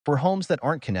For homes that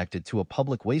aren't connected to a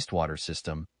public wastewater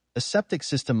system, a septic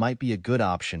system might be a good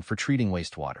option for treating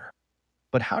wastewater.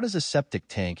 But how does a septic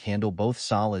tank handle both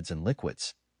solids and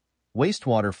liquids?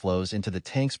 Wastewater flows into the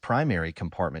tank's primary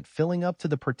compartment, filling up to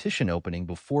the partition opening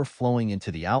before flowing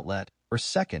into the outlet, or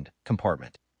second,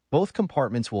 compartment. Both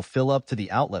compartments will fill up to the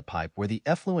outlet pipe where the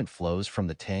effluent flows from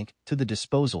the tank to the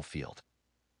disposal field.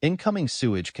 Incoming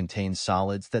sewage contains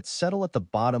solids that settle at the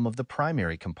bottom of the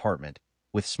primary compartment,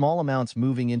 with small amounts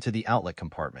moving into the outlet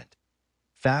compartment.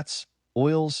 Fats,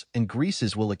 oils, and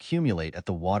greases will accumulate at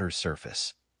the water's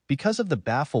surface. Because of the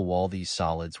baffle wall, these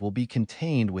solids will be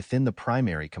contained within the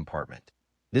primary compartment.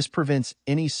 This prevents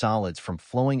any solids from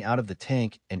flowing out of the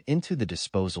tank and into the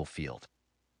disposal field.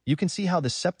 You can see how the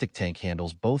septic tank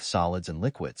handles both solids and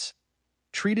liquids.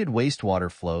 Treated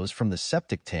wastewater flows from the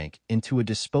septic tank into a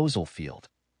disposal field.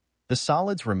 The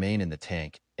solids remain in the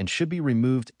tank and should be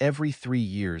removed every 3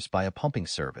 years by a pumping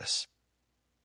service.